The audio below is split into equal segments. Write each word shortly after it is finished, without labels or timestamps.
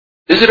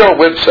Visit our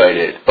website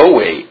at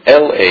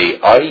oalaig.org,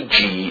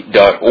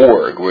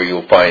 where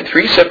you'll find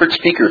 3 separate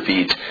speaker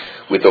feeds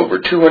with over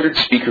 200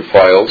 speaker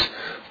files,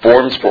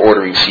 forms for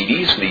ordering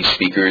CDs for these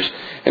speakers,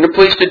 and a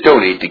place to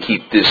donate to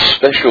keep this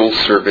special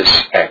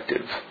service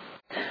active.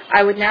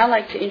 I would now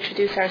like to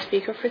introduce our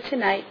speaker for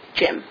tonight,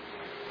 Jim.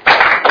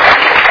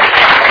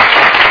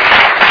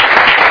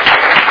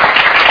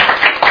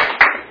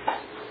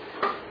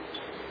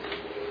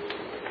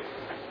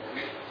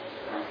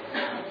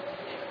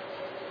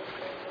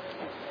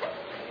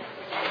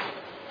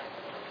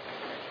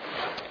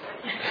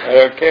 I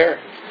don't care.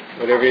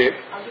 Whatever you...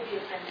 I'll give you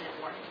a 5-minute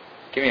warning.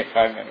 Give me a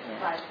 5-minute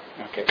warning.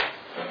 5. Okay.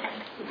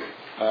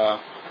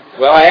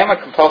 Well, I am a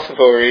compulsive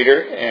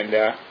overeater, and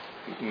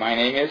my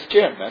name is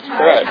Jim. That's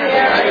correct.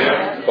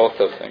 Yeah. Both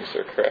those things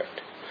are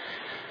correct.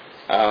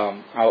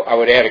 I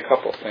would add a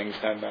couple things.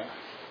 I'm an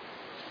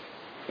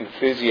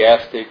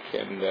enthusiastic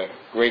and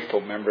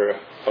grateful member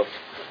of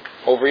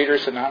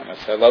Overeaters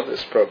Anonymous. I love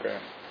this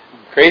program.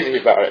 I'm crazy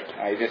about it.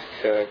 I just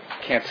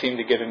can't seem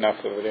to get enough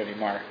of it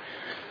anymore.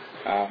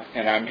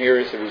 And I'm here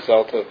as a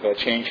result of a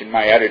change in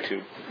my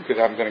attitude, because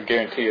I'm going to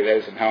guarantee you that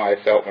isn't how I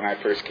felt when I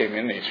first came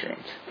in these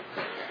rooms.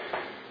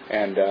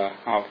 And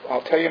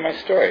I'll tell you my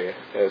story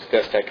as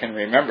best I can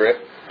remember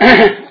it.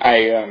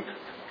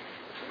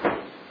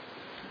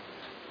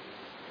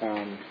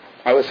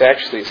 I was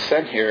actually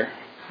sent here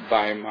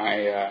by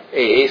my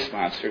AA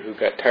sponsor, who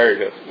got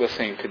tired of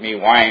listening to me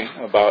whine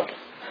about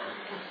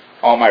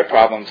all my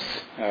problems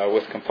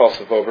with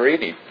compulsive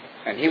overeating.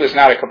 And he was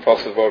not a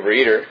compulsive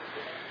overeater,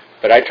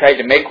 but I tried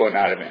to make one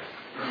out of him.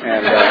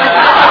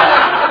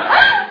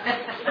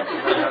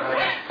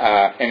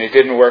 And it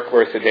didn't work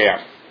worth a damn.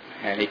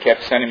 And he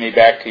kept sending me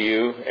back to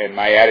you, and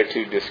my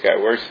attitude just got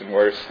worse and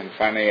worse. And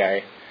finally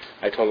I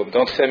told him,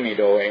 don't send me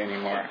to OA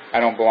anymore. I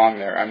don't belong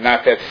there. I'm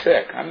not that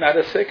sick. I'm not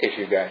as sick as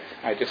you guys.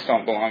 I just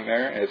don't belong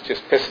there, and it's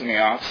just pissing me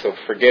off, so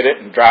forget it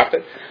and drop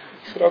it.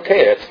 I said,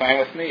 okay, that's fine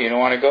with me. You don't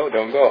want to go,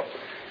 don't go.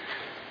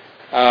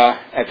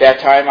 At that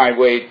time, I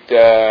weighed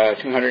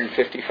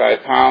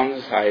 255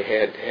 pounds. I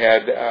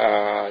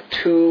had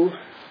 2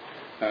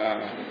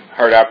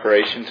 heart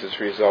operations as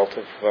a result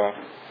of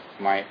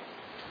my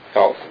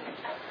health,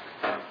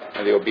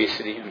 the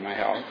obesity in my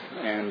health.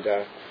 And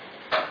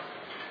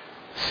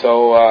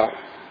so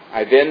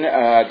I then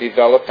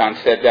developed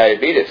onset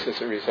diabetes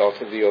as a result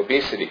of the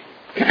obesity.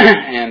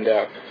 And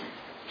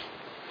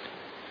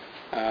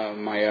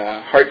my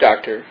heart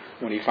doctor,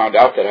 when he found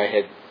out that I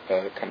had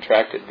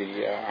contracted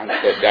the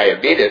onset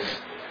diabetes,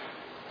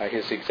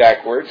 his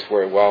exact words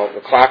were, well,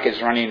 the clock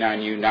is running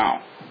on you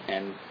now.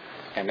 And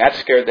that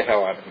scared the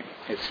hell out of me.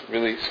 It's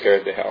really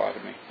scared the hell out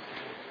of me.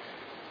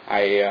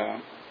 I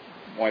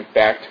went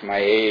back to my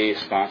AA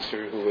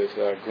sponsor, who was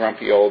a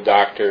grumpy old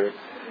doctor,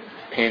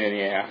 pain in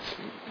the ass.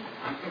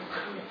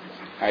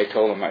 I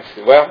told him, I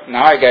said, well,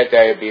 now I got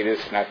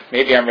diabetes, and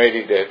maybe I'm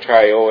ready to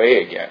try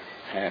OA again.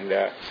 And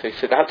so he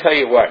said, I'll tell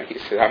you what. He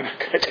said, I'm not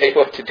going to tell you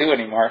what to do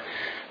anymore.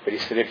 But he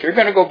said, if you're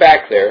going to go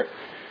back there,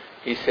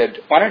 he said,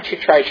 why don't you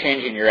try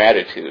changing your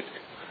attitude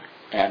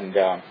and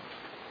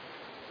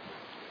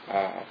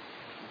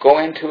go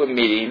into a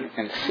meeting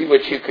and see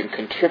what you can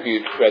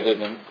contribute rather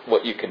than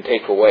what you can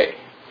take away.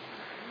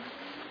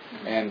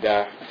 And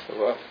I said,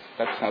 well,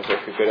 that sounds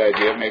like a good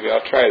idea. Maybe I'll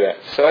try that.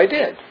 So I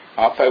did.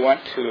 Off I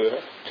went to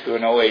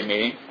an OA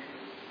meeting,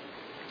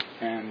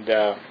 and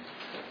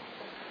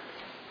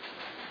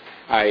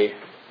I,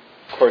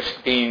 of course,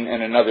 being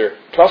in another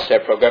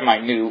 12-step program, I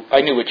knew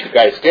what you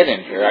guys did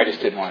in here. I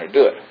just didn't want to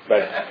do it.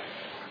 But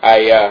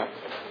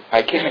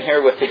I came in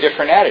here with a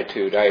different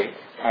attitude.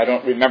 I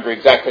don't remember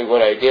exactly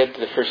what I did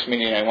the first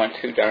meeting I went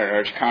to down in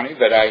Orange County,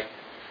 but I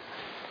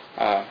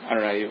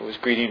don't know, it was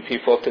greeting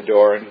people at the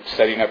door and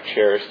setting up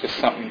chairs, just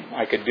something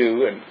I could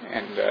do and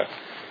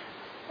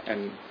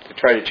to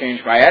try to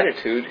change my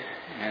attitude.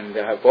 And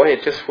boy,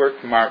 it just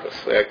worked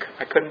marvelously.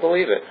 I couldn't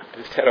believe it. I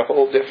just had a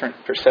whole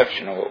different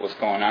perception of what was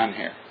going on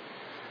here.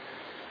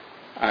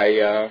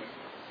 I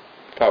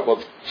thought,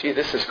 well, gee,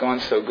 this is going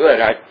so good.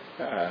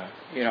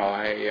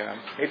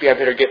 Maybe I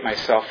better get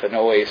myself an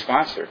OA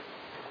sponsor.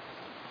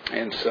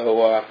 And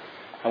so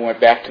I went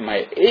back to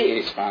my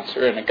AA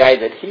sponsor, and a guy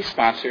that he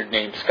sponsored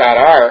named Scott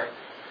R.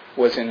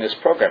 was in this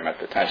program at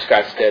the time.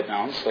 Scott's dead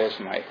now, and so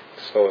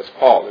is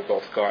Paul. They're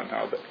both gone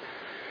now. But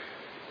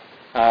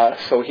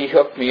so he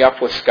hooked me up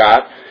with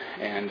Scott,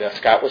 and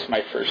Scott was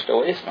my first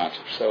OA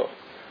sponsor. So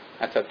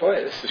I thought,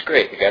 boy, this is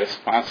great. I got a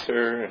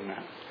sponsor and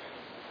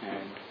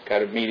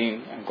got a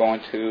meeting I'm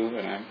going to,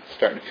 and I'm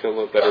starting to feel a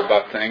little better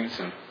about things.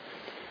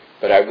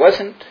 But I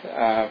wasn't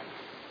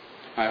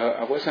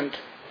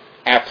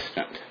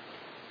abstinent.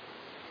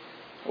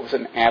 I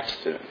wasn't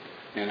abstinent.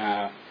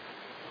 And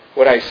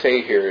what I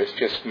say here is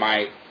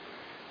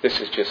this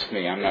is just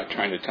me. I'm not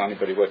trying to tell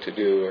anybody what to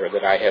do or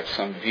that I have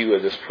some view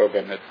of this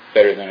program that's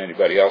better than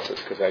anybody else's,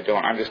 because I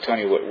don't. I'm just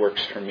telling you what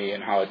works for me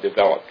and how it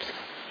developed.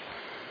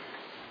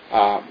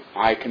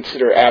 I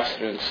consider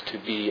abstinence to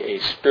be a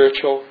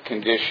spiritual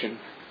condition.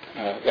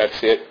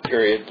 That's it,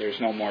 period. There's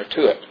no more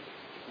to it.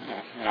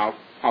 And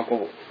I'll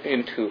go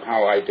into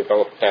how I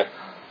developed that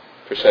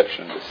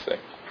perception of this thing.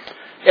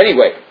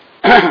 Anyway,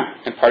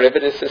 and part of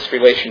it is this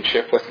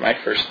relationship with my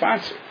first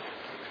sponsor.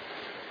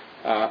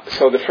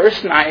 So the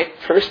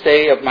first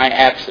day of my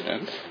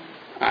abstinence,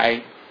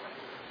 I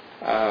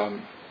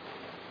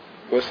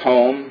was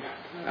home,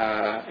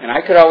 and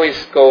I could always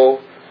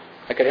go.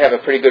 I could have a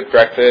pretty good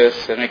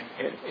breakfast, and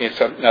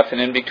nothing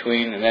in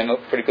between, and then a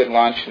pretty good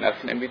lunch, and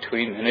nothing in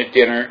between, and a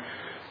dinner,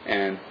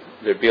 and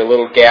there'd be a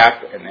little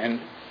gap, and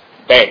then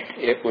bang,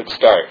 it would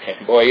start.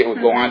 And boy, it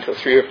would go on till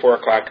 3 or 4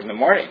 o'clock in the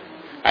morning.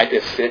 I'd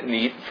just sit and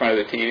eat in front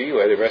of the TV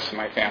while the rest of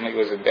my family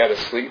was in bed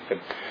asleep, and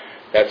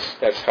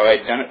that's how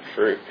I'd done it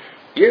for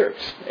years.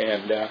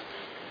 And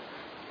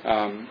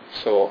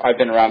so I've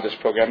been around this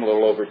program a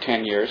little over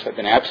 10 years. I've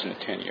been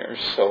abstinent 10 years.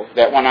 So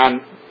that went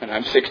on, and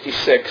I'm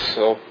 66,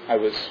 so I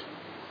was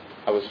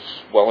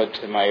well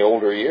into my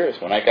older years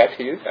when I got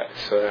to you guys.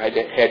 So I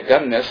had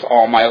done this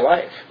all my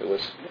life.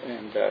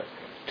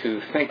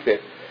 To think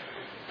that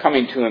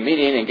coming to a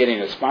meeting and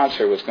getting a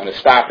sponsor was going to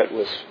stop it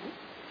was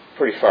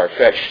pretty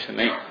far-fetched to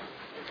me.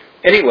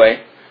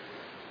 Anyway,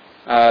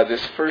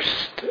 this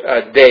first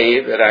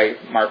day that I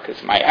mark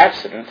as my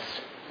abstinence,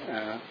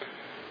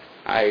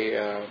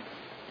 I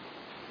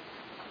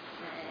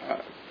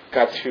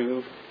got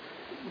through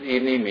the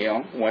evening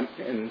meal, went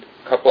in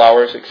a couple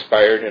hours,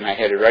 expired, and I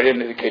headed right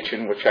into the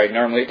kitchen, which I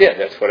normally did.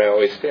 That's what I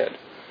always did.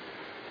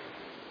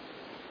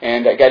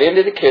 And I got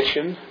into the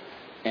kitchen,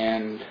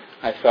 and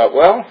I thought,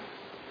 well,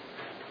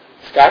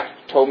 Scott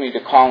told me to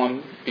call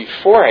him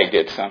before I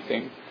did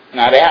something,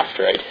 not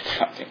after I did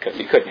something, because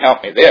he couldn't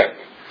help me then.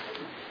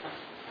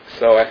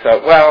 So I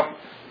thought, well,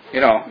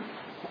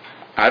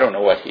 I don't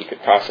know what he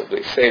could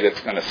possibly say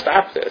that's going to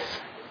stop this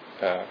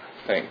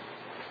thing.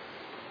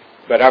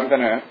 But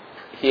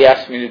he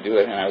asked me to do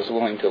it, and I was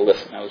willing to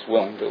listen.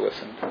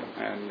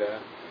 And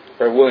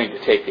or willing to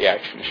take the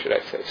action, should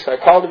I say. So I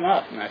called him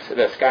up, and I said,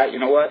 Scott, you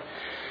know what?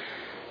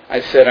 I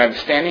said, I'm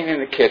standing in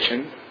the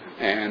kitchen,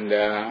 and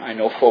I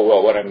know full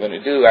well what I'm going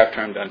to do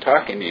after I'm done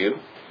talking to you.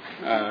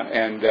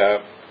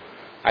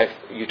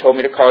 You told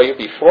me to call you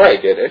before I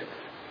did it,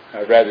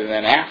 rather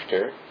than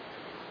after.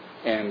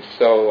 And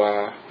so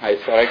I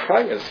thought I'd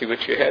call you and see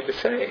what you had to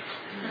say.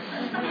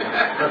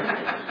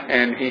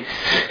 And he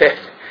said,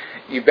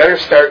 you better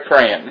start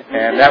praying.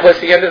 And that was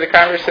the end of the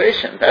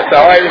conversation. That's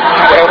all I remember.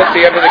 That was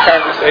the end of the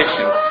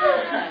conversation.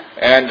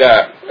 And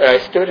I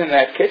stood in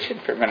that kitchen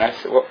for a minute. I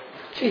said, well,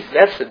 geez,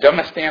 that's the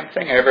dumbest damn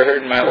thing I ever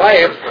heard in my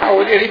life. How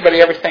would anybody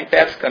ever think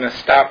that's going to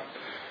stop?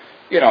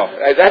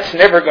 That's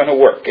never going to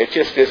work. It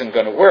just isn't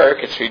going to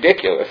work. It's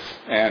ridiculous.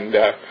 And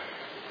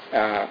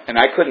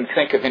I couldn't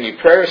think of any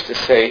prayers to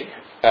say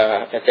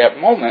at that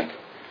moment.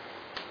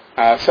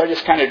 So I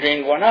just kind of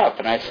dreamed one up,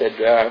 and I said,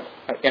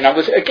 and I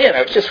was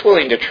just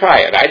willing to try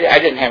it. I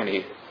didn't have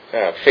any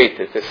faith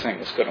that this thing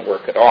was going to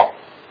work at all.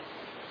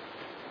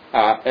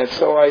 And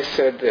so I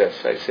said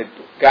this. I said,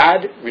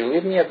 God,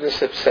 relieve me of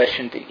this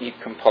obsession to eat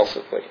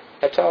compulsively.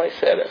 That's all I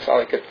said. That's all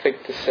I could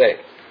think to say.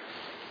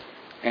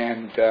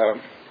 And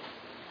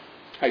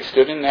I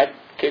stood in that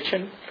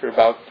kitchen for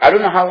about, I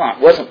don't know how long.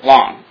 It wasn't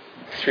long.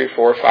 3,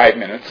 4, 5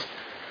 minutes.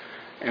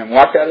 And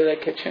walked out of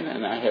that kitchen,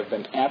 and I have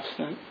been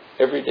abstinent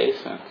every day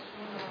since.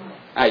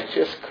 I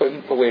just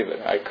couldn't believe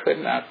it. I could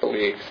not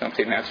believe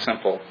something that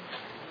simple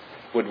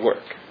would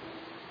work.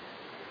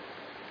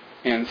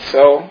 And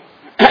so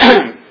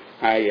I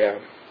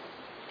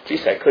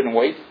couldn't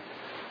wait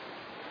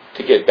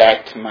to get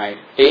back to my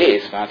AA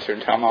sponsor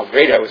and tell him how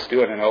great I was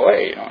doing in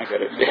OA.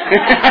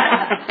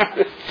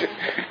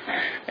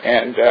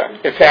 And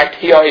in fact,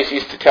 he always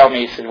used to tell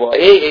me, he said, well,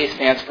 AA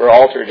stands for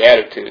altered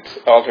attitudes.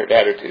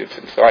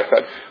 And so I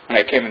thought, when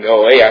I came into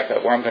OA, I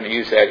thought, well, I'm going to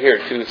use that here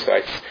too. So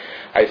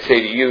I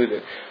say to you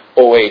that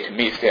OA to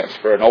me stands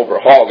for an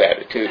overhauled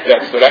attitude.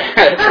 That's what I've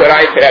had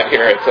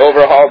here. It's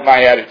overhauled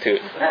my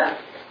attitude.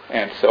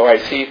 And so I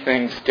see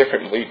things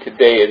differently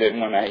today than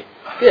when I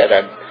did.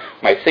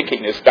 My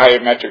thinking is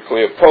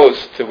diametrically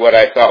opposed to what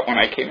I thought when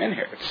I came in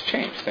here. It's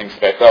changed. Things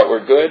that I thought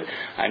were good,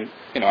 I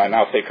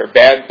now think are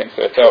bad. Things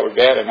that I thought were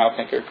bad, I now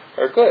think are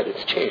good.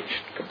 It's changed,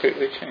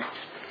 completely changed.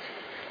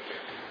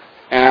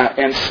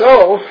 And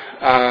so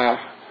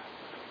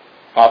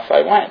off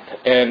I went,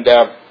 and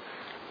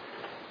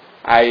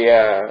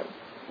I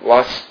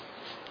lost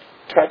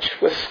touch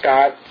with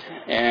Scott,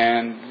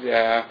 and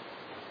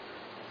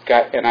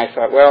I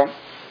thought, well,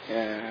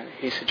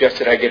 he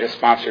suggested I get a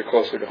sponsor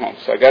closer to home.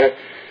 So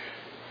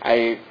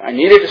I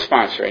needed a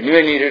sponsor. I knew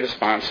I needed a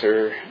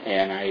sponsor,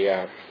 and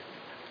I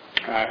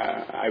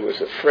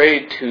was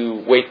afraid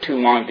to wait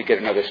too long to get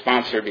another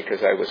sponsor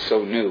because I was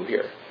so new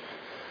here.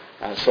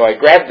 So I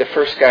grabbed the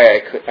first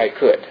guy I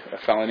could, a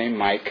fellow named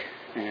Mike,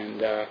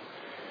 and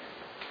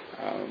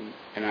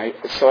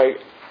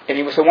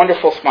he was a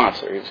wonderful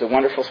sponsor. He was a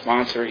wonderful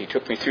sponsor. He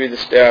took me through the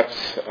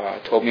steps,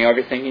 told me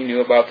everything he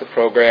knew about the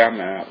program.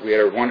 We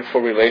had a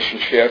wonderful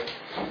relationship,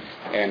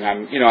 and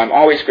I'm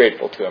always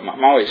grateful to him.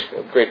 I'm always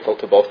grateful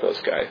to both those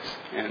guys.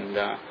 And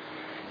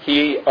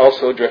he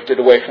also drifted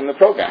away from the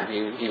program.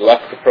 He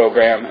left the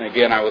program, and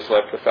again, I was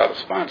left without a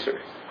sponsor.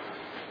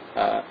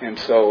 And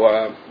so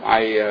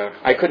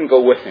I couldn't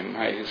go with him.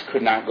 I just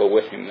could not go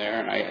with him there.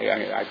 And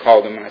I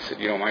called him and I said,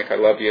 Mike, I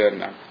love you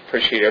and I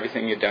appreciate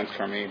everything you've done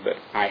for me, but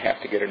I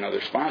have to get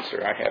another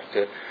sponsor.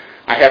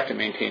 I have to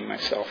maintain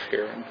myself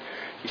here. And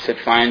he said,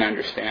 fine, I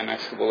understand. I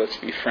said, well, let's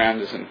be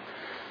friends and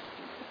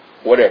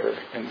whatever.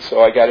 And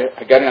so I got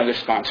another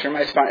sponsor.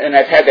 And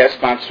I've had that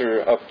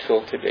sponsor up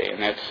till today,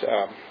 and that's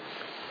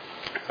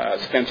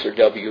Spencer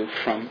W.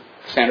 from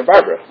Santa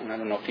Barbara. And I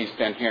don't know if he's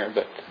been here,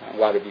 but a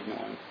lot of you know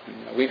him.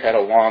 And we've had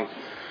a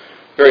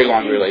very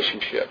long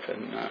relationship.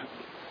 And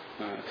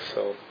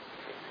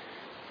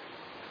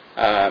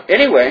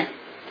anyway,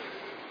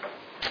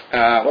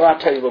 I'll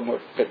tell you a little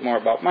bit more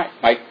about Mike.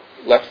 Mike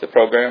left the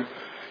program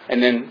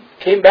and then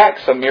came back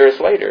some years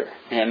later,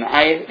 and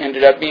I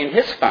ended up being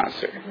his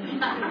sponsor.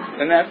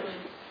 Isn't that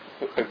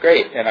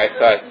great? And I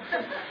thought,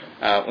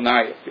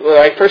 what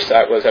I first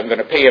thought was I'm going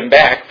to pay him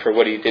back for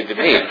what he did to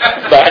me.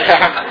 But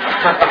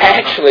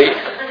actually,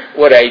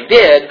 what I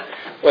did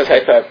was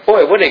I thought,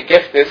 boy, what a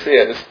gift this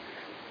is,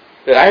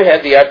 that I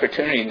had the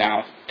opportunity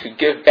now to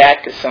give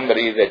back to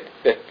somebody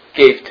that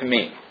gave to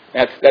me.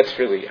 That's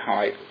really how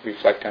I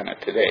reflect on it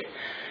today.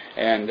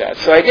 And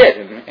so I did,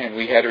 and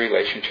we had a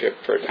relationship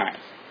for a time.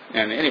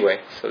 And anyway,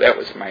 so that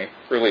was my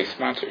early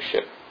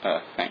sponsorship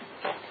thing.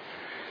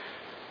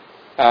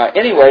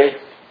 Anyway,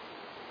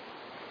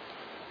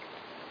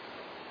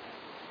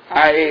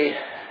 I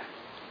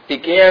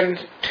began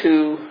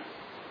to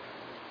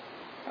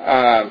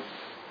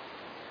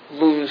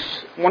lose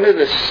one of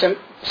the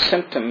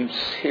symptoms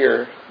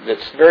here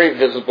that's very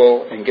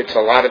visible and gets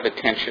a lot of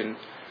attention,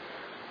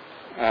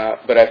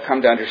 but I've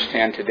come to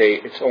understand today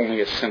it's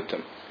only a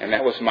symptom, and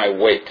that was my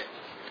weight.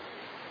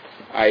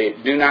 I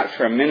do not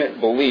for a minute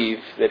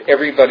believe that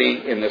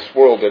everybody in this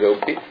world that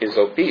is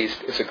obese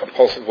is a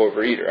compulsive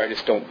overeater. I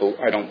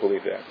don't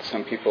believe that.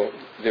 Some people,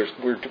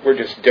 we're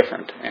just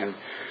different, and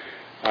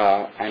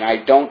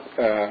I don't.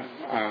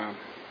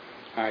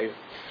 I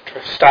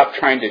stopped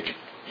trying to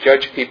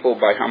judge people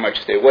by how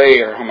much they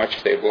weigh or how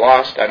much they've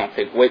lost. I don't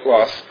think weight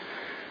loss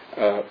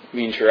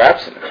means you're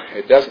abstinent.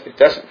 It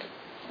doesn't.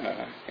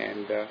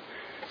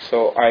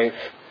 So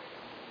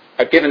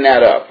I've given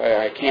that up.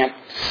 I can't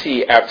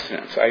see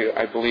abstinence.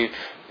 I believe,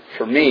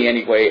 for me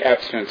anyway,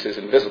 abstinence is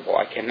invisible.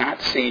 I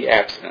cannot see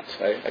abstinence.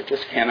 I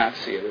just cannot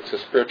see it. It's a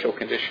spiritual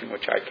condition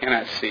which I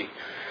cannot see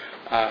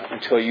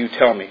until you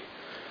tell me.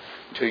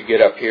 Until you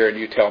get up here and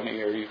you tell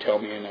me, or you tell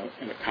me in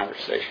a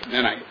conversation.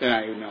 Then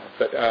I know.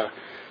 But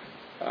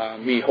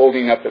me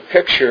holding up a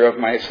picture of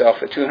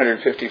myself at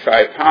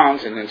 255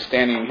 pounds and then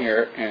standing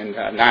here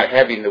and not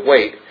having the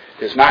weight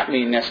does not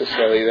mean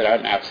necessarily that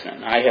I'm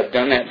abstinent. I have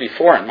done that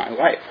before in my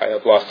life. I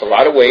have lost a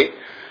lot of weight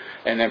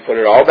and then put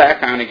it all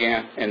back on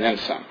again and then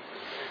some.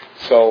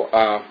 So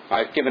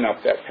I've given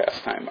up that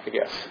pastime, I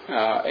guess.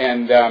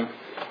 And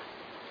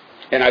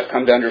I've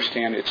come to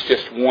understand it's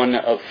just one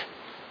of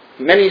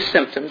many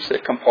symptoms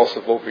that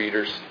compulsive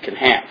overeaters can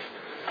have.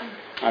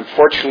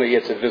 Unfortunately,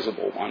 it's a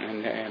visible one,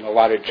 and a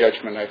lot of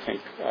judgment, I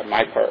think, on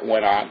my part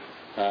went on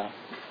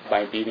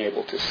by being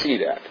able to see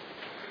that.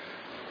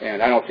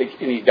 And I don't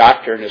think any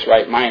doctor in his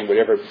right mind would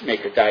ever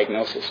make a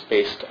diagnosis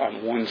based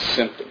on one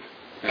symptom.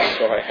 And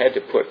so I had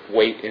to put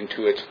weight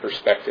into its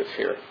perspective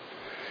here.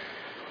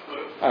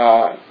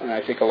 And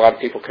I think a lot of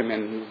people come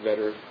in that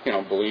are,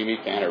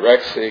 bulimic,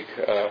 anorexic.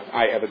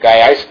 I have a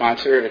guy I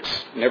sponsor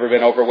that's never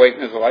been overweight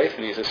in his life,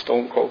 and he's a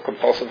stone cold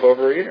compulsive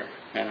overeater.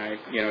 And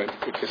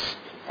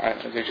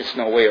there's just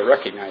no way of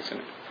recognizing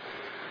it.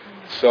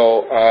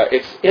 So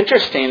it's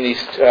interesting,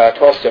 these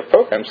 12-step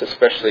programs,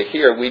 especially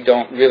here, we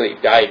don't really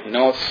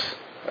diagnose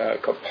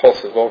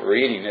compulsive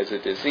overeating as a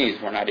disease.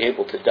 We're not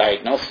able to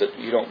diagnose it.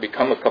 You don't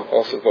become a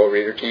compulsive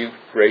overeater until you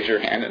raise your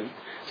hand and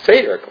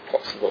say you're a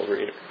compulsive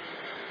overeater.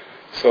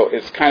 So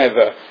it's kind of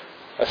a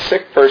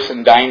sick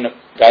person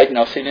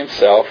diagnosing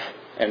himself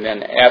and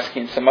then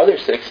asking some other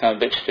sick son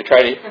of a bitch to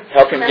try to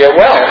help him get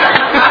well.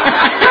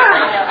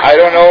 I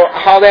don't know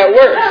how that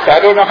works. I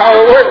don't know how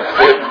it works.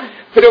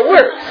 But it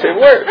works. It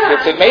works.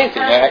 It's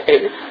amazing.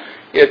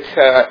 It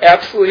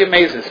absolutely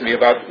amazes me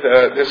about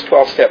this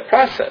 12-step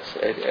process.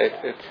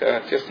 It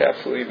just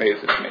absolutely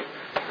amazes me.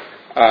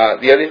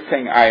 The other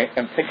thing I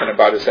am thinking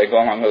about as I go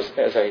along,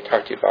 as I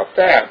talk to you about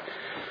that,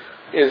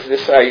 is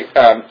this.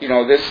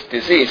 This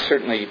disease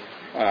certainly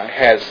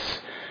has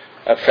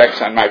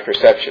effects on my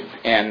perception,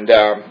 and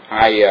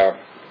I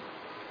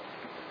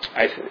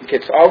think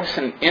it's always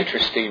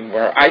interesting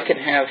where I can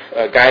have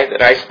a guy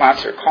that I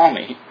sponsor call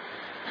me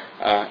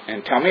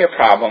and tell me a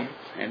problem,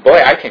 and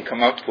boy, I can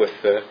come up with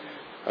the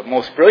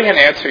most brilliant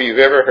answer you've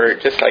ever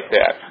heard, just like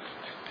that.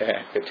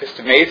 It just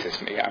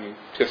amazes me. I'm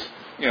just,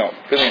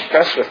 really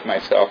impressed with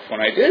myself when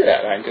I do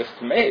that. I'm just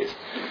amazed.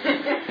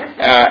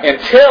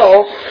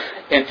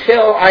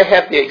 Until I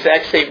have the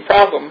exact same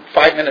problem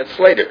 5 minutes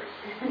later,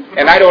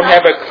 and I don't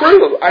have a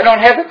clue. I don't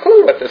have a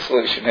clue what the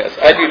solution is.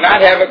 I do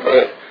not have a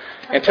clue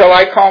until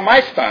I call my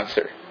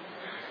sponsor.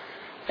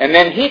 And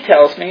then he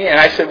tells me, and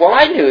I said, well,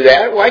 I knew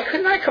that. Why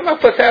couldn't I come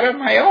up with that on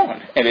my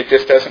own? And it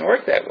just doesn't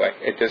work that way.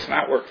 It does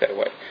not work that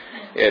way.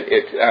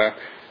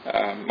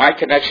 my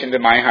connection to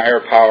my higher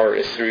power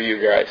is through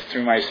you guys,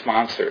 through my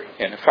sponsor.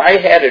 And if I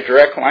had a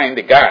direct line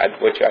to God,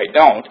 which I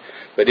don't,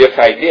 but if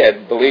I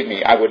did, believe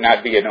me, I would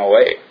not be an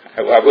OA.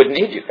 I wouldn't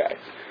need you guys.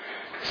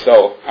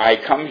 So I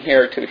come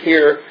here to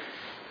hear.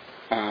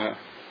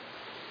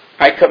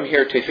 I come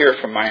here to hear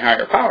from my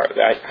higher power.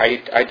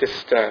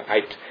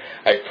 I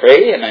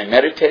pray and I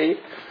meditate,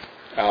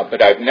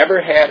 but I've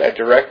never had a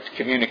direct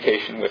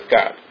communication with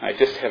God. I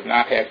just have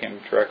not had Him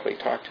directly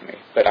talk to me.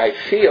 But I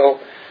feel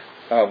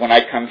when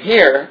I come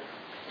here,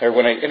 or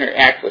when I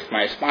interact with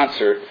my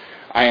sponsor,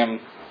 I'm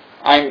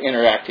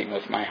interacting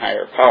with my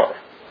higher power.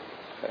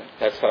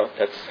 That's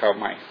how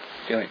my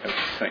feeling of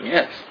this thing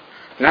is.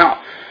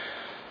 Now,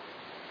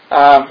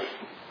 I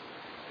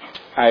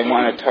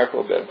want to talk a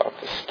little bit about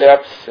the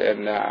steps,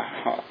 and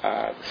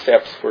the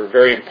steps were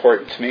very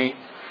important to me,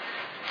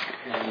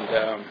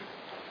 and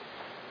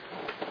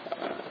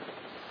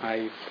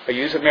I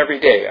use them every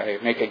day. I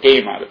make a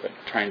game out of it,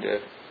 trying to,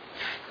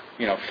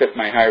 fit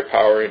my higher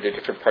power into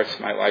different parts of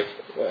my life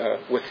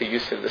with the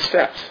use of the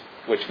steps,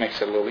 which makes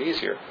it a little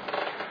easier.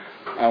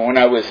 When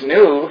I was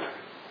new,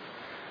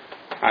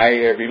 I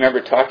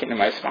remember talking to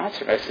my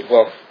sponsor, and I said,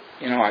 well,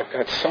 I've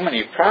got so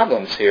many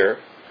problems here,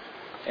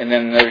 and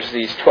then there's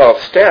these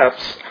 12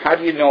 steps. How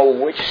do you know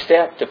which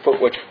step to put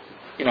which,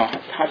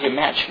 how do you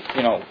match?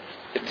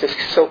 It's just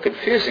so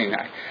confusing.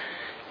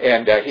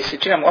 And he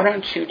said, Jim, why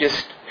don't you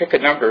just pick a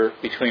number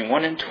between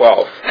 1 and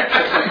 12,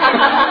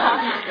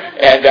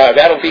 and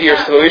that'll be your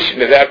solution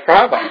to that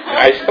problem. And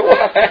I said,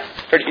 well,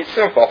 that's pretty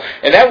simple.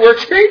 And that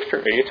works great for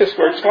me. It just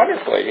works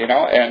wonderfully, and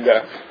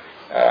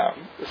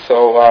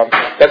so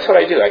that's what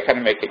I do. I kind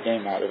of make a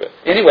game out of it.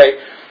 Anyway,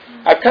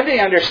 I've come to the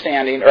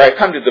understanding, or I've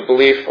come to the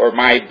belief, or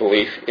my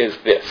belief is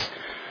this,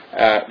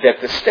 that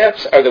the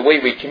steps are the way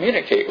we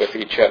communicate with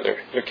each other.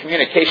 They're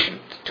communication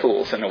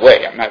tools in a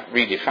way. I'm not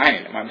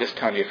redefining them. I'm just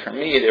telling you, for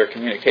me, they're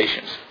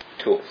communications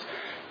tools.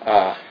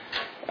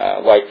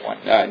 Like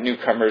when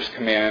newcomers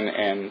come in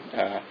and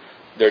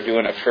they're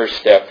doing a first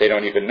step, they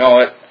don't even know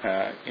it.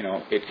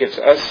 It gives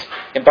us,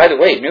 and by the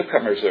way,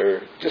 newcomers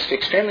are just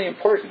extremely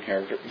important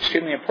here. They're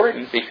extremely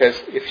important because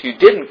if you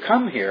didn't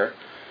come here,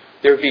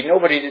 there would be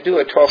nobody to do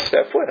a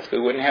 12-step with. We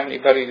wouldn't have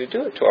anybody to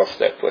do a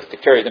 12-step with, to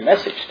carry the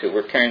message to.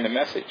 We're carrying the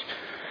message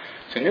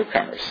to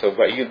newcomers. So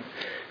by you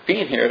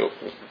being here,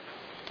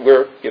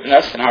 we're giving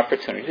us an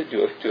opportunity to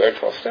do our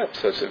 12 steps.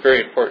 So it's a very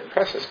important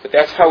process. But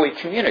that's how we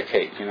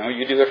communicate.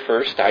 You do a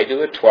first, I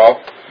do a 12.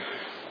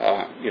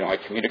 I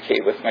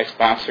communicate with my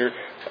sponsor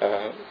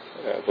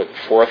with a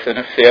fourth and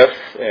a fifth,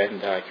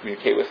 and I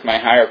communicate with my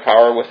higher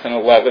power with an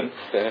 11th,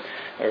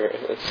 or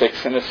a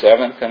 6th and a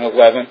 7th and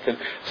 11th, and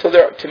so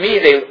to me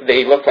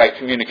they look like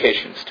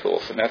communications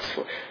tools, and that's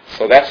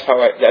how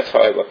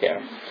I look at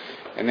them.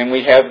 And then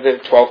we have the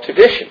 12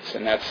 traditions,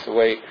 and that's the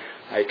way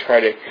I try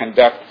to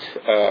conduct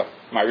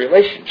my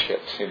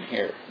relationships in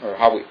here, or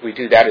how we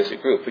do that as a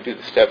group. We do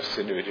the steps as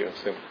individuals,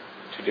 the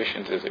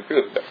traditions as a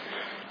group. But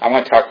I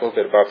want to talk a little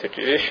bit about the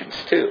traditions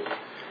too.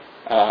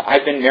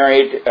 I've been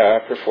married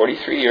for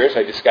 43 years.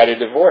 I just got a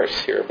divorce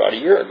here about a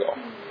year ago.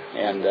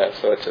 And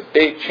so it's a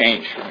big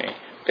change for me,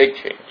 big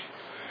change.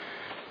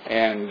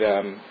 And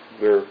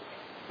we're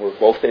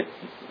both at,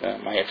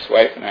 my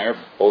ex-wife and I are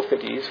both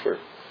at ease. We're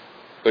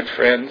good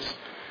friends.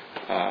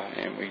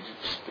 And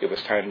it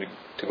was time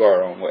to go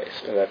our own ways.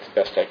 So that's the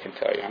best I can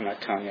tell you. I'm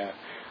not telling you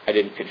I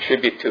didn't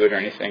contribute to it or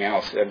anything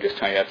else. I'm just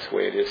telling you that's the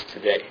way it is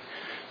today.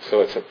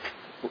 So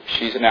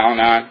she's an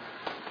Al-Anon.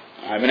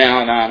 I'm an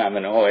Al-Anon, I'm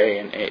an OA,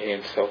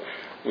 and so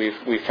we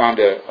found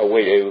a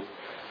way to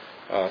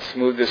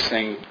smooth this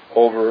thing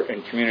over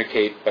and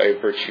communicate by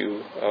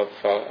virtue of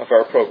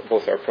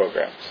both our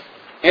programs.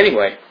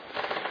 Anyway,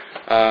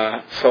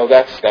 so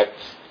that's that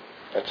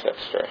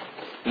story.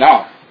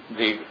 Now,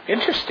 the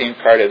interesting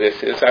part of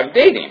this is I'm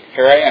dating.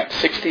 Here I am,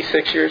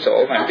 66 years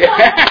old. I'm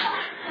dating.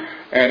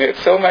 And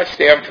it's so much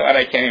damn fun,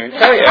 I can't even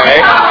tell you.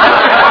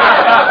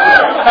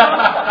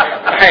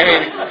 I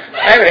mean,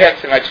 I haven't had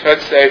so much fun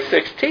since I was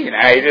 16.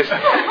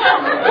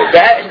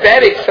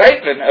 That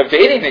excitement of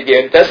dating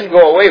again doesn't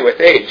go away with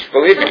age,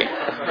 believe me.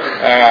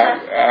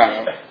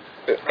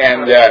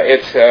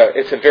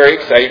 It's a very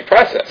exciting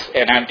process.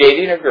 And I'm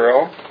dating a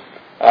girl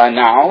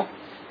now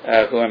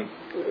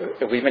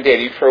we've been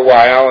dating for a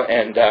while,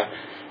 and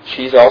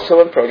she's also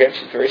in program.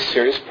 She's a very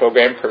serious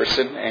program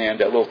person,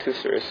 and a little too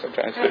serious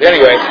sometimes. But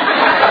anyway,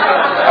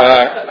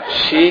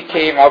 she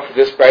came up with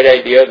this bright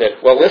idea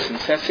that, well, listen,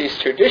 since these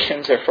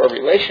traditions are for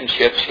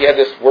relationships, she had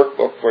this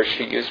workbook where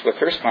she used with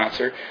her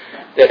sponsor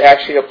that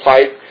actually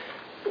applied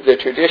the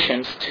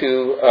traditions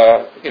to,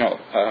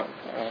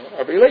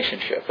 a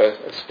relationship,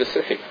 a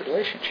specific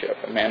relationship,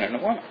 a man and a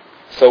woman.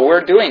 So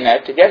we're doing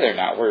that together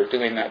now. We're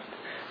doing that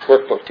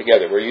workbook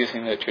together. We're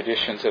using the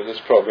traditions of this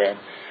program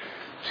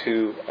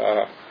to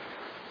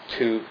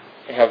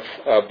have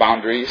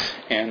boundaries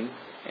and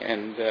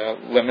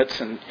limits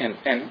and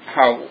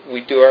how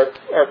we do our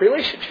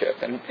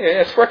relationship. And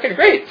it's working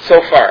great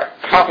so far.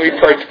 I'll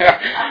report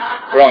back.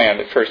 We're only on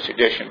the first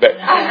edition, but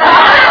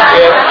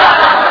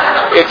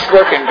it's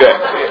working good.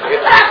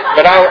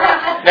 But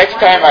next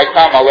time I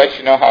come, I'll let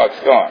you know how it's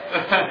going.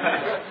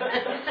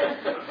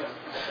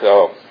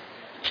 So,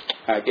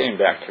 getting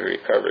back to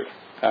recovery.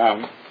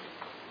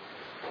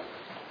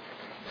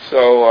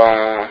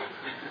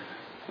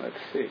 Let's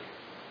see.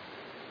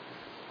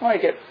 I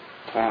get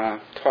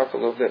talk a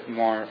little bit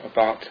more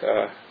about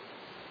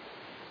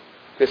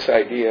this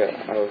idea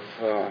of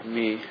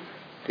me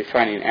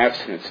defining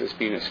abstinence as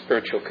being a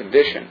spiritual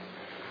condition.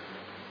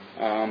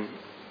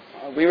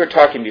 We were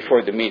talking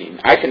before the meeting.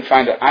 I can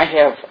find that I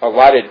have a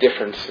lot of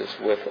differences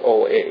with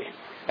OA,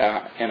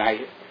 and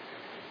I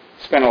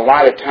spent a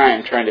lot of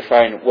time trying to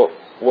find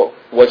what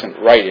wasn't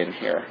right in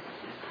here.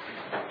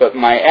 But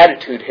my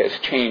attitude has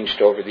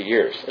changed over the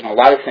years, and a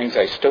lot of things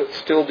I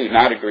still do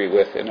not agree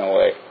with in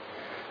OA.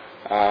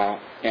 I'm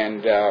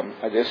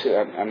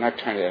not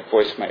trying to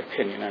voice my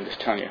opinion. I'm just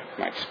telling you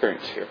my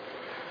experience here.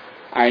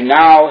 I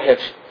now have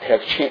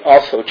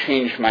also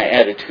changed my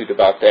attitude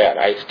about that.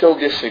 I still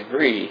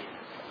disagree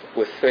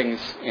with things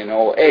in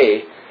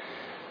OA,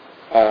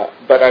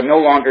 but I'm no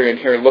longer in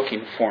here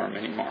looking for them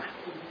anymore.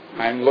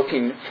 I'm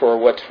looking for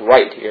what's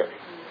right here,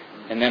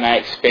 and then I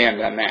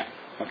expand on that.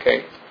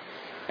 Okay,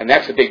 and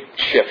that's a big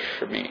shift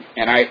for me.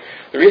 And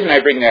the reason I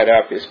bring that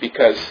up is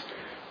because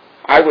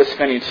I was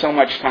spending so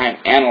much time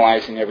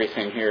analyzing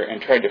everything here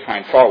and trying to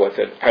find fault with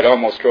it, it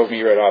almost drove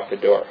me right off the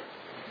door.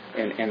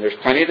 And there's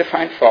plenty to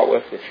find fault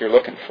with if you're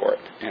looking for it.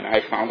 And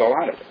I found a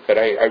lot of it. But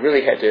I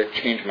really had to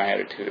change my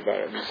attitude about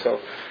it. And so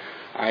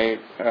a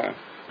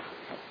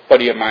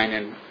buddy of mine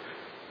in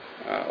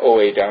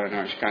OA down in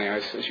Orange County, I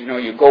says,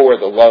 you go where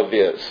the love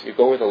is. You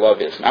go where the love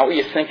is. Not what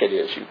you think it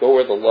is. You go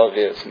where the love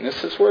is. And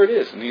this is where it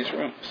is in these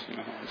rooms.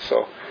 And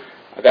so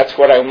that's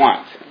what I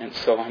want. And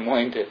so I'm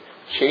willing to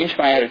change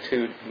my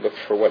attitude and look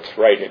for what's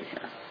right in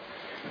here.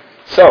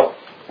 So,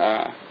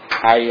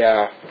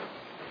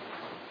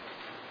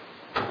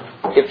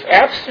 if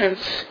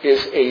abstinence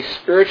is a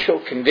spiritual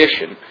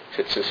condition, if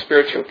it's a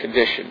spiritual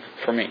condition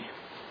for me,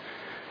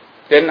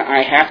 then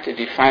I have to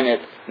define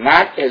it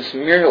not as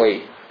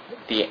merely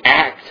the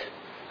act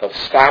of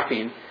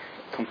stopping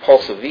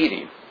compulsive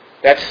eating.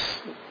 That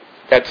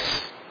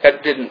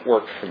didn't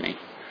work for me.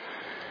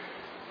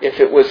 If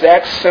it was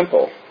that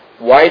simple,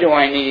 why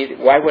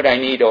would I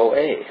need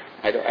OA?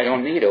 I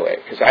don't need OA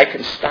because I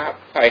can stop.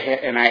 I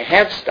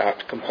have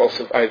stopped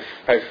compulsive. I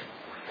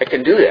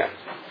can do that.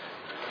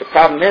 The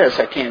problem is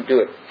I can't do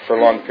it for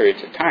long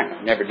periods of time.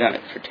 I've never done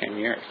it for 10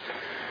 years.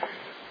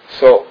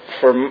 So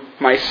for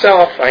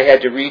myself, I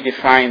had to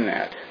redefine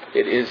that.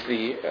 It is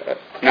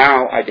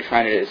now I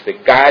define it as the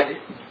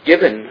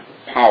God-given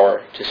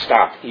power to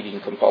stop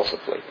eating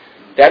compulsively.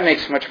 That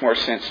makes much more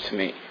sense to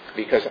me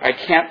because I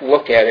can't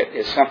look at it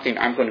as something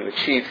I'm going to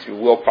achieve through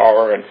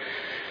willpower and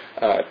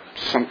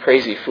some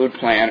crazy food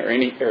plan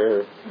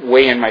or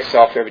weighing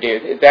myself every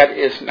day. That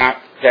is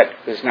not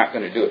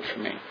going to do it for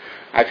me.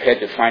 I've had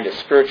to find a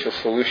spiritual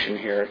solution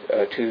here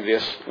to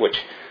this, which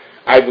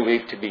I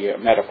believe to be a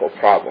medical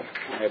problem.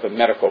 I have a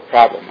medical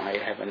problem. I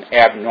have an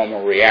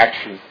abnormal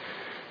reaction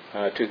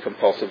to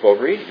compulsive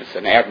overeating. It's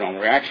an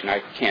abnormal reaction. I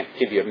can't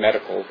give you a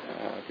medical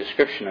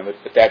description of it,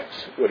 but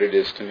that's what it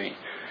is to me.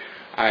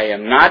 I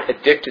am not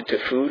addicted to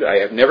food. I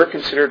have never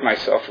considered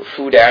myself a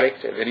food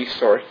addict of any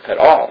sort at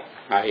all.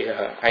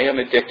 I am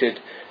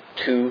addicted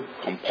to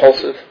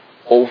compulsive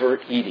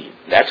overeating.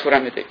 That's what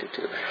I'm addicted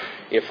to.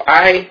 If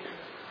I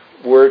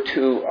were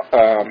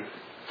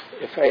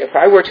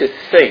to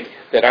think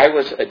that I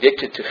was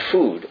addicted to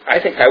food, I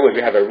think I would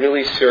have a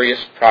really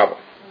serious problem,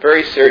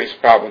 very serious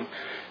problem,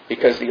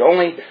 because the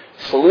only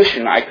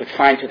solution I could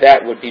find to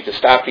that would be to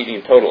stop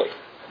eating totally.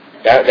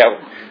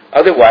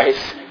 Otherwise,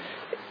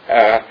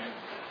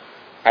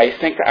 I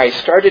think I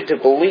started to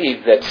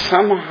believe that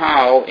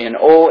somehow in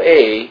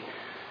OA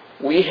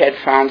we had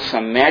found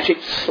some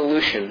magic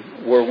solution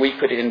where we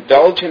could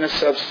indulge in a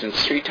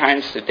substance 3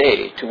 times a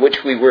day to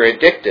which we were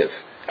addicted,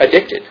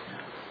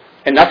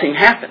 and nothing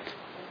happened.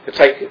 It's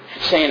like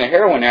saying a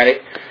heroin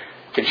addict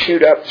can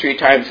shoot up 3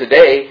 times a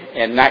day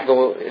and not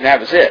go, and that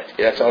was it.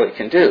 That's all he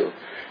can do.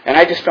 And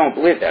I just don't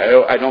believe that.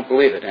 I don't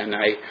believe it. And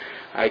I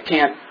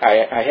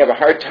have a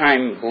hard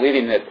time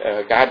believing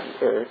that God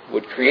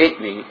would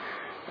create me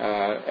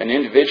an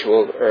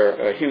individual or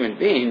a human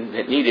being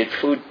that needed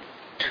food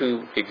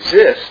to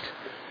exist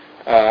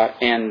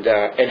and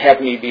have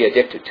me be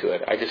addicted to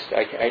it. I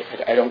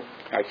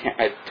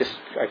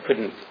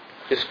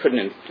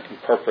couldn't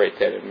incorporate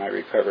that in my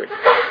recovery.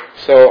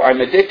 So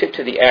I'm addicted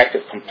to the act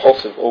of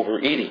compulsive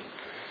overeating.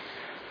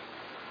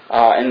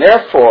 And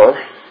therefore,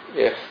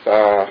 if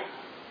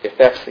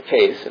that's the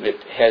case, and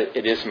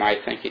it is my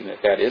thinking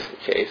that is the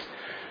case,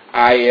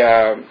 I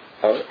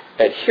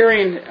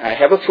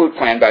have a food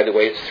plan, by the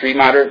way. It's 3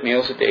 moderate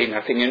meals a day,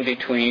 nothing in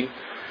between.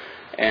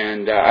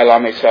 And I allow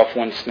myself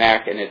 1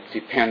 snack, and it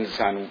depends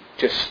on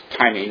just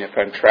timing. If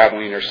I'm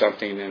traveling or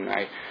something, then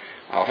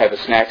I'll have a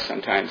snack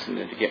sometimes and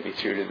then to get me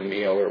through to the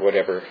meal or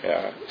whatever.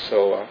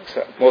 So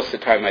most of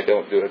the time I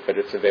don't do it, but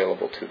it's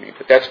available to me.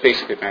 But that's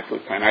basically my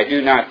food plan. I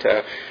do not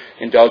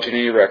indulge in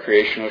any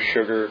recreational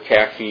sugar,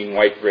 caffeine,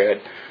 white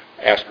bread,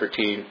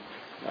 aspartame.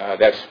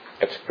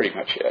 That's pretty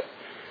much it.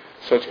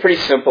 So it's pretty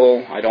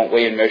simple. I don't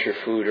weigh and measure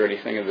food or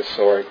anything of the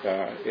sort.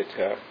 It's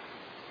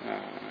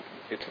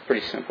a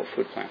pretty simple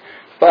food plan.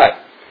 But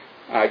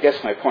I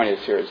guess my point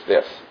here is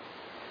this.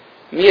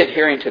 Me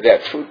adhering to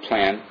that food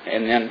plan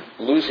and then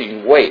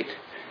losing weight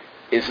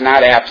is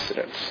not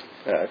abstinence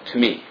to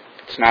me.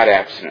 It's not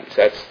abstinence.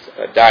 That's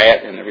a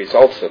diet and the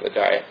results of a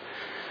diet.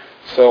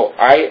 So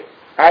I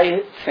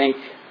think,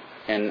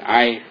 and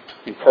I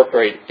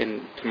incorporate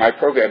into my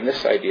program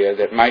this idea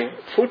that my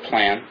food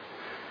plan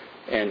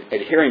and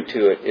adhering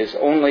to it is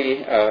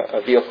only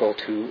a vehicle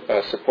to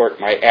support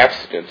my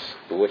abstinence,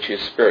 which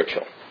is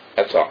spiritual.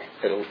 That's all.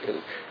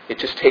 It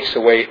just takes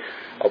away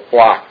a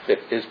block that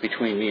is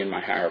between me and my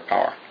higher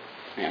power.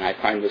 And I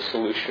find the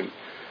solution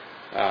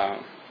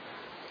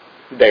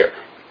there.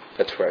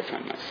 That's where I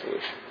find my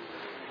solution.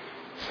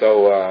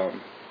 So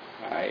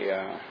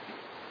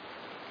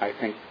I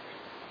think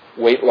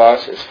weight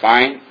loss is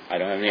fine. I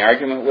don't have any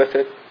argument with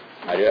it.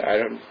 I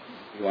don't.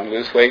 You want to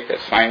lose weight?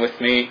 That's fine with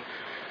me.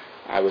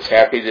 I was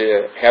happy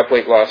to have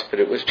weight loss, but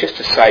it was just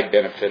a side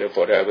benefit of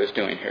what I was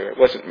doing here. It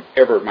wasn't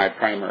ever my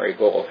primary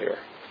goal here.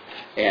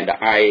 And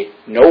I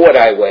know what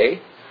I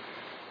weigh,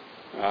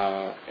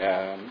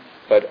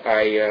 but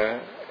I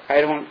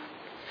don't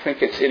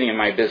think it's any of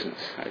my business.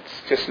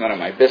 It's just none of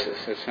my business.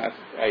 It's not.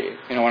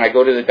 When I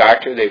go to the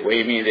doctor, they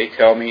weigh me, they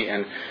tell me,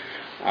 and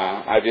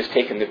I've just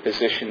taken the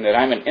position that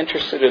I'm an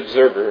interested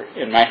observer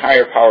in my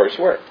higher power's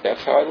work.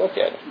 That's how I look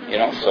at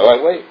it. So I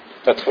weigh.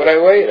 That's what I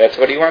weigh. That's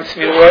what he wants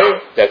me to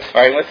weigh. That's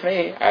fine with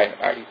me.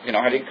 I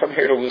didn't come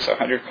here to lose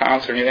 100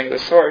 pounds or anything of the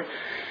sort.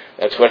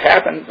 That's what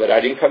happened, but I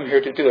didn't come here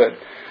to do it.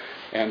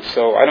 And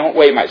so I don't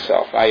weigh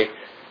myself.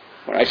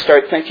 When I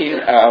start thinking,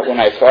 when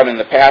I thought in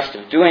the past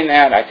of doing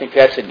that, I think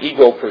that's an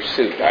ego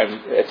pursuit.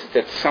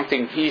 It's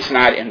something he's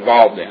not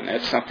involved in.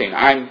 It's something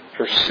I'm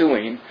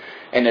pursuing,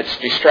 and it's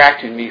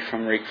distracting me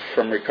from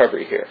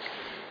recovery here.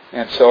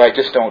 And so I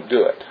just don't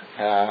do it.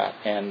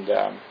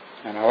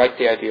 And I like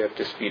the idea of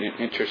just being an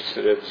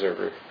interested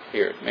observer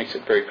here. It makes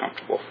it very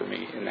comfortable for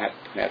me in that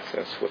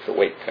sense with the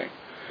weight thing.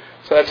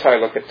 So that's how I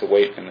look at the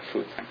weight and the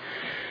food thing.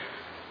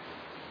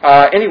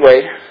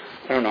 Anyway,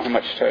 I don't know how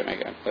much time I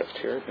got left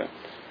here, but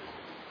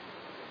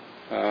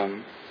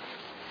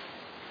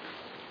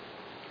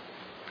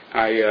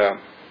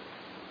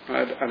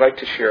I'd like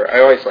to share.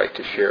 I always like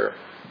to share.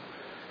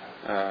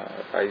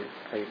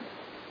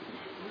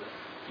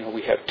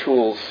 We have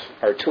tools.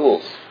 Our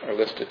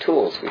list of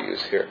tools we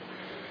use here,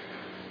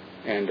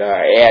 and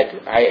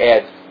I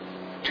add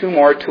 2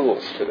 more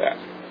tools to that,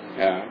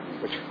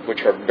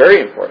 which are very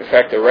important. In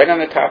fact, they're right on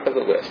the top of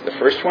the list. The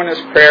first one is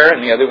prayer,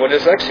 and the other one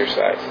is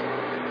exercise.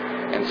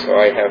 And so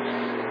I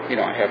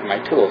have my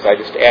tools. I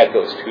just add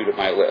those 2 to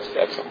my list.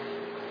 That's all.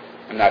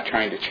 I'm not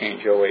trying to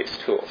change OA's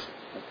tools.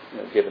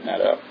 I'm giving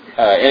that up.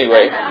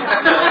 Anyway,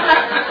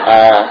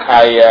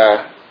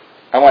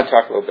 I want to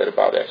talk a little bit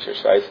about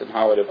exercise and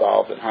how it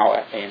evolved and how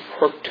I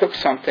took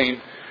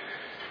something.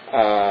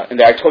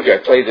 And I told you I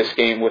played this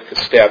game with the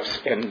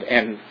steps and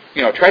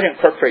try to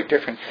incorporate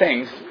different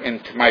things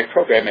into my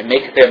program and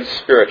make them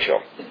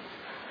spiritual.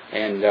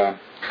 And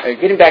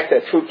getting back to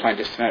that food plan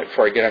just a minute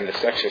before I get on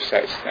this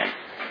exercise thing.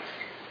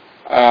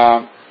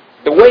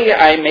 The way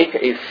I make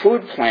a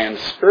food plan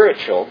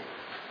spiritual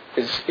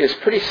is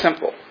pretty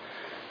simple.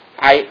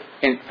 I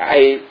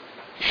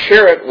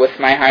share it with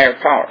my higher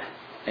power.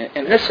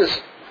 And this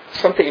is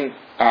something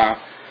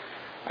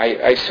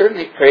I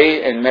certainly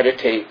pray and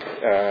meditate.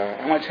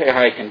 I want to tell you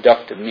how I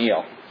conduct a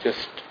meal,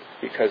 just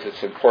because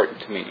it's important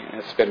to me,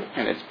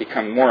 and it's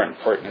become more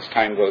important as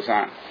time goes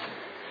on.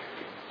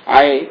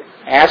 I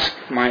ask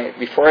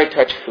before I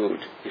touch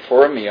food,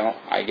 before a meal,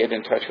 I get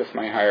in touch with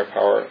my higher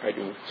power. I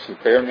do some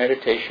prayer and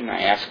meditation.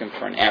 I ask him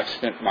for an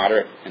abstinent,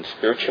 moderate, and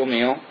spiritual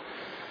meal.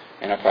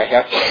 And if I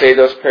have to say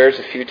those prayers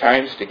a few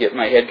times to get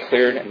my head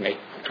cleared and make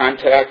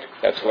contact,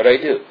 that's what I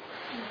do.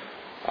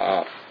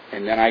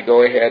 And then I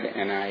go ahead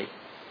and I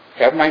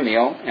have my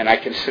meal, and I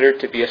consider it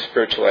to be a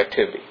spiritual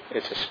activity.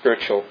 It's a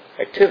spiritual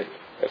activity.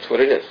 That's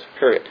what it is,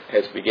 period. It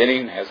has a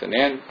beginning, has an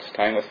end. It's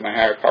time with my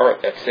higher power.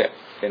 That's it.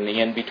 Then the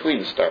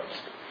in-between starts.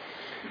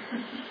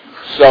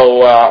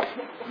 So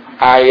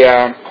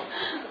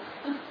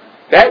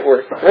that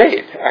worked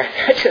great.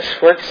 I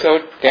just worked so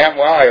damn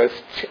well.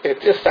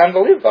 It's just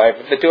unbelievable.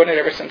 I've been doing it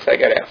ever since I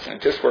got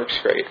abstinent. It just works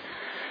great.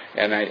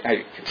 And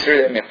I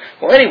consider that meal.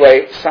 Well,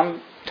 anyway,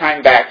 some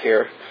time back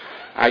here,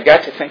 I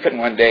got to thinking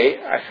one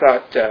day, I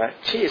thought,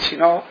 geez,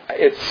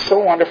 it's so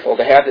wonderful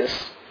to have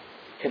this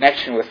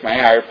connection with my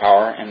higher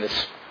power and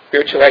this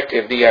spiritual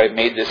activity I've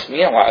made this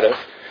meal out of.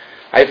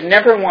 I've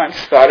never once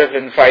thought of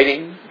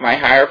inviting my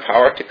higher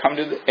power to come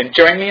and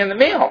join me in the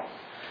meal.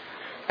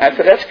 I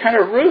said, that's kind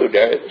of rude.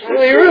 It's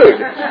really rude.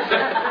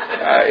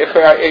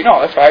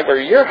 If I were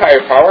your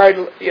higher power,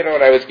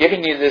 and I was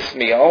giving you this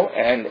meal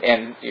and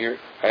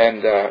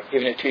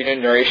giving it to you to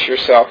nourish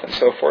yourself and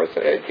so forth,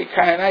 it'd be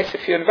kind of nice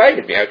if you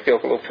invited me. I'd feel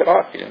a little put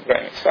off if you didn't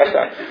invite me. So I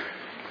thought,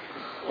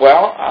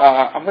 well,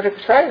 I'm going to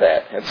try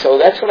that. And so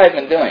that's what I've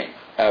been doing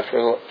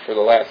for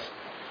the last,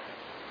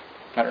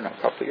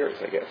 couple of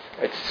years, I guess.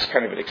 It's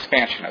kind of an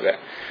expansion of that.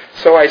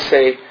 So I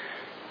say,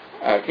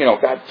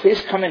 God, please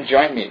come and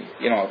join me,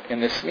 in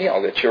this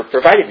meal that you're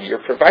providing me. You're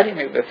providing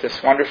me with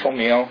this wonderful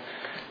meal,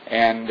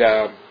 and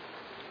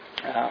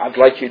I'd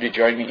like you to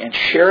join me and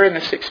share in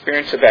this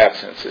experience of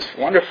abstinence, this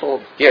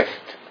wonderful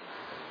gift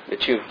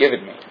that you've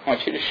given me. I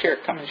want you to share.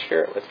 Come and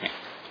share it with me.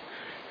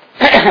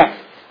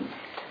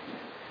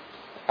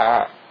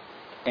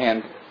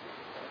 And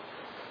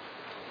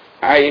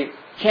I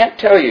can't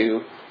tell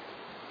you,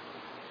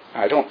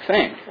 I don't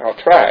think, I'll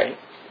try,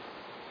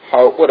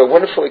 what a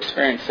wonderful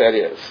experience that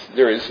is.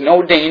 There is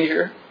no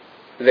danger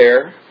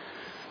there.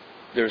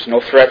 There's no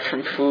threat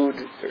from food.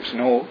 There's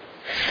no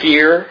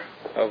fear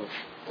of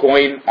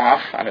going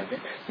off on a...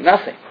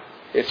 Nothing.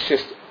 It's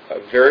just a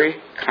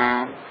very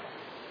calm,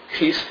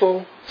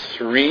 peaceful,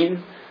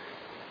 serene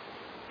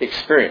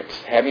experience,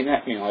 having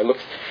that meal. I look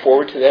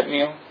forward to that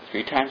meal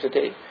 3 times a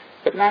day,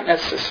 but not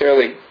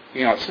necessarily,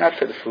 it's not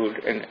for the food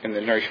and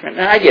the nourishment.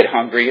 And I get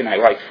hungry and I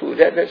like food.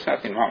 There's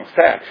nothing wrong with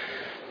that.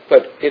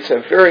 But it's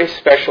a very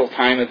special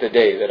time of the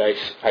day that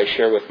I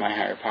share with my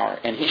higher power.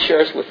 And he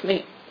shares with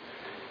me.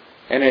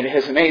 And it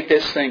has made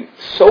this thing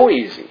so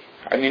easy.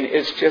 I mean,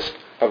 it's just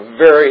a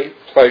very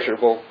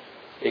pleasurable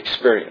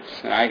experience.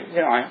 And I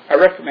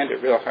recommend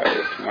it real highly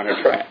if you want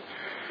to try it.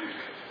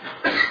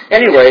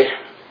 Anyway,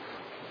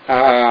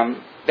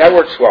 that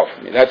works well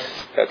for me. That's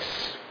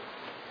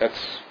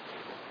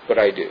what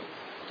I do.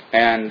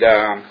 And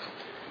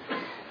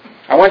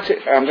I'm going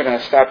to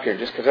stop here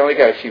just because I only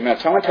got a few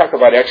minutes. I want to talk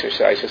about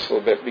exercise just a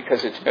little bit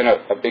because it's been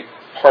a big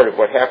part of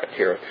what happened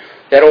here.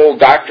 That old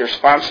doctor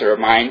sponsor of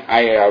mine,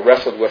 I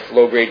wrestled with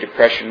low-grade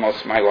depression most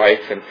of my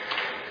life,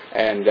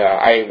 and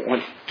I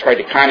tried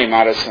to con him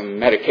out of some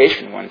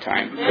medication one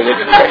time for the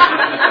depression.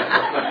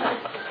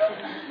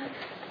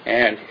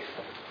 And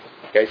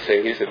I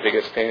say he's the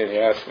biggest pain in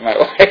the ass of my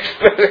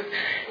life.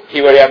 He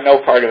would have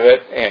no part of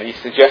it, and he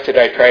suggested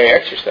I try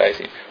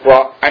exercising.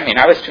 Well,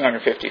 I was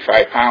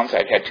 255 pounds.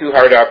 I'd had 2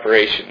 heart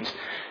operations.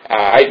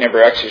 I'd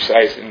never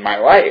exercised in my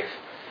life.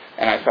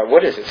 And I thought,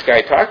 what is this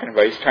guy talking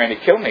about? He's trying to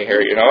kill me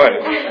here,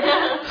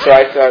 And so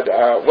I thought,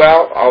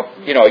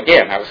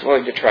 again, I was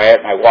willing to try it,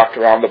 and I walked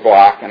around the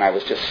block, and I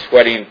was just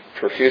sweating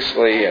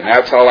profusely, and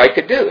that's all I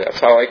could do.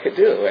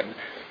 And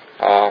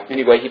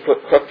anyway, he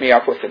hooked me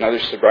up with another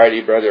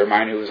sobriety brother of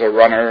mine who was a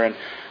runner, and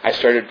I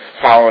started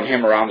following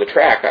him around the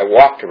track. I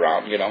walked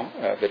around,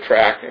 the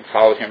track and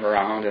followed him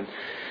around.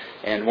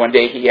 And one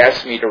day he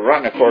asked me to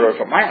run a quarter of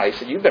a mile. He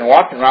said, "You've been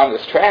walking around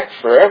this track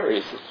forever."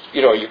 He says,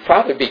 "You'd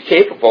probably be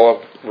capable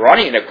of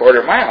running a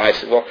quarter mile." I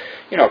said, "Well,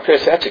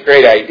 Chris, that's a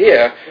great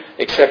idea,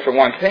 except for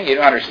one thing. You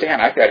don't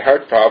understand. I've got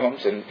heart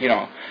problems, and,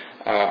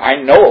 I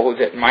know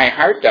that my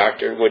heart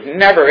doctor would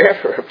never,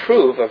 ever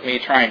approve of me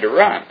trying to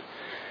run."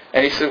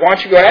 And he said, "Why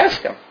don't you go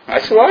ask him?" I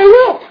said, "Well, I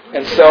will."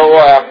 And so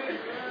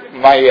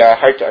my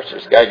heart doctor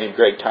is a guy named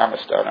Greg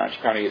Thomas down in Orange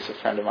County. He's a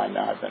friend of mine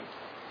now.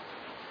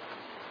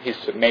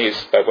 He's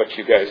amazed by what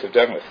you guys have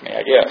done with me,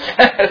 I guess.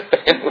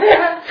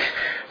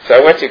 So I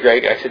went to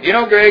Greg. I said,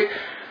 Greg,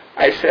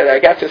 I said, I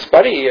got this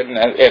buddy and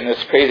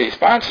this crazy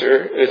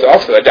sponsor who's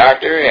also a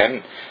doctor,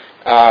 and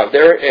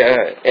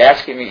they're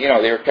asking me,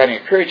 they were kind of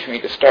encouraging me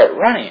to start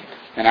running.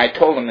 And I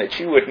told them that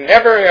you would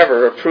never,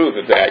 ever approve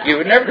of that. You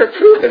would never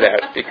approve of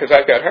that because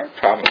I've got heart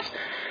problems.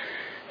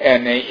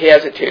 And he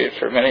hesitated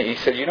for a minute. He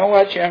said, "You know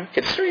what, Jim?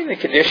 Considering the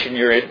condition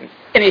you're in,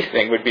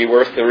 anything would be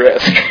worth the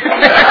risk."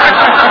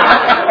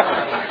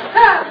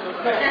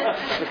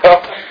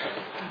 So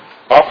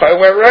off I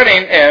went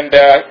running, and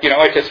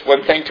it just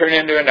one thing turned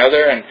into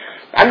another. And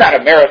I'm not a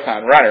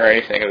marathon runner or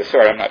anything of the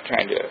sort. I'm not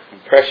trying to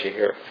impress you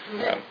here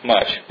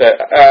much, but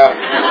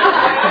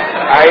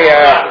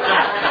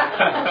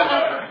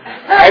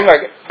I'm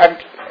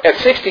at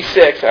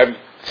 66. I'm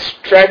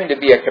striving to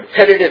be a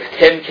competitive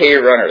 10K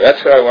runner.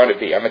 That's what I want to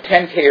be. I'm a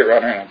 10K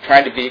runner, and I'm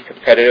trying to be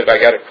competitive. I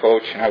got a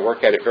coach, and I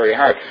work at it very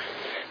hard.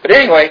 But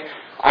anyway,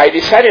 I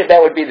decided that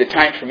would be the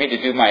time for me to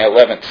do my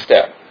 11th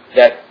step,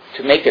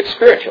 to make it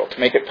spiritual, to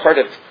make it part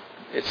of,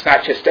 it's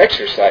not just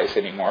exercise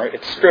anymore,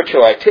 it's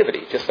spiritual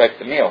activity, just like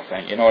the meal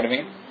thing, you know what I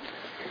mean?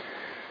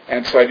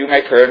 And so I do my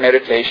prayer and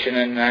meditation,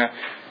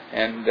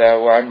 and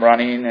while I'm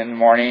running in the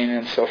morning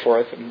and so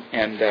forth,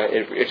 and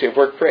it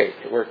worked great.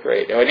 It worked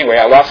great. Anyway,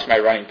 I lost my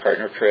running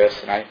partner,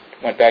 Chris, and I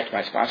went back to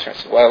my sponsor. I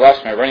said, "Well, I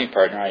lost my running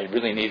partner. I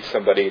really need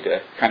somebody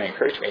to kind of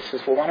encourage me." He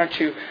says, "Well, why don't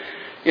you,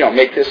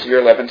 make this your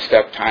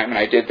 11th-step time?" And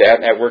I did that,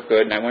 and that worked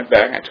good. And I went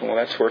back, and I told him, "Well,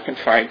 that's working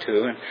fine,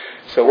 too." And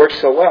so it worked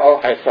so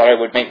well, I thought I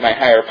would make my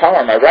higher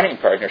power my running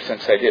partner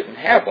since I didn't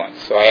have one.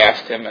 So I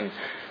asked him, and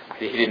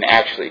he didn't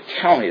actually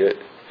tell me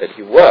that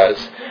he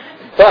was,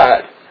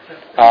 but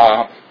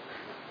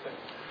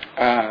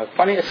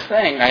funniest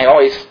thing, I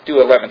always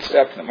do 11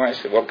 steps in the morning.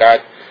 I say, well,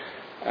 God,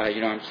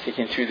 I'm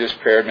seeking through this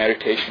prayer and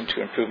meditation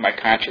to improve my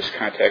conscious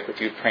contact with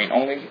you, praying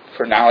only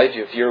for knowledge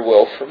of your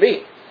will for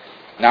me.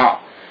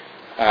 Now,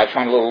 I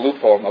found a little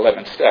loophole in the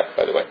 11th step,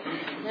 by the way.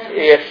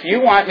 If you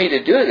want me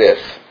to do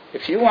this,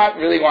 if you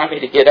really want me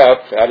to get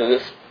up out of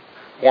this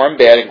warm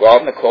bed and go out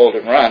in the cold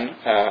and run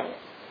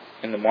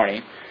in the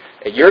morning,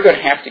 you're going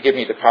to have to give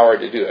me the power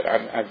to do it.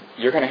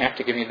 You're going to have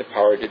to give me the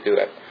power to do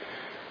it.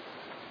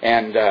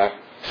 And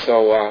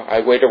so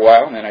I wait a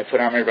while, and then I put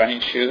on my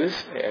running shoes,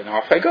 and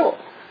off I go.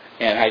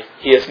 And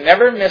he has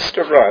never missed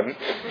a run.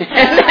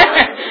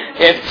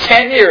 In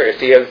 10 years,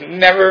 he has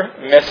never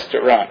missed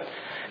a run.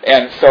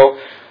 And so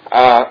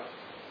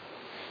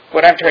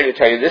what I'm trying to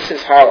tell you, this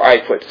is how I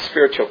put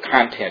spiritual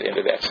content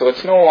into that. So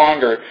it's no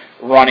longer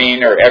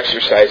running or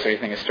exercise or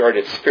anything. It's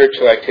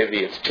spiritual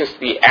activity. It's just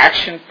the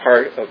action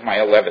part of my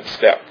 11th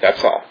step.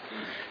 That's all.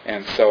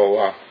 And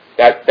so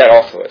that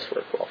also has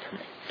worked well for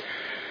me.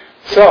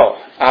 So,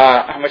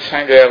 how much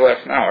time do I have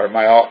left now? Or am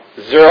I all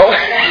zero?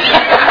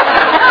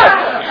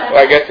 Well,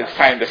 I guess it's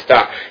time to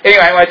stop.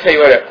 Anyway, I want to tell you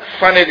what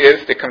fun it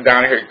is to come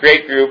down here.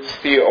 Great groups,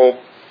 see old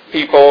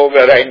people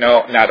that I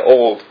know, not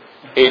old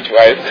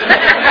age-wise,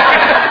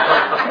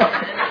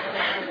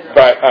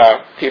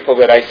 but people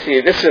that I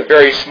see. This is a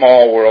very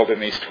small world in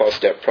these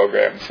 12-step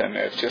programs, and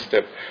it's just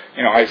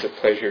always a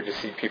pleasure to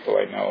see people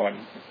I know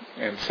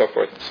and so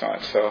forth and so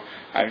on. So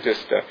I'm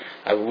just,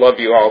 I love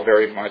you all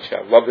very much.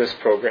 I love this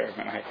program,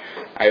 and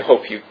I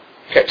hope you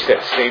catch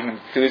that same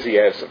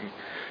enthusiasm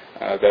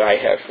that I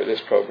have for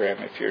this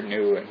program if you're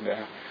new.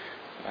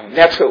 And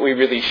that's what we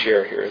really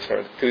share here is our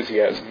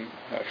enthusiasm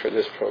for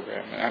this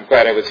program. And I'm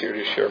glad I was here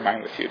to share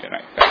mine with you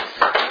tonight.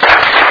 Thanks.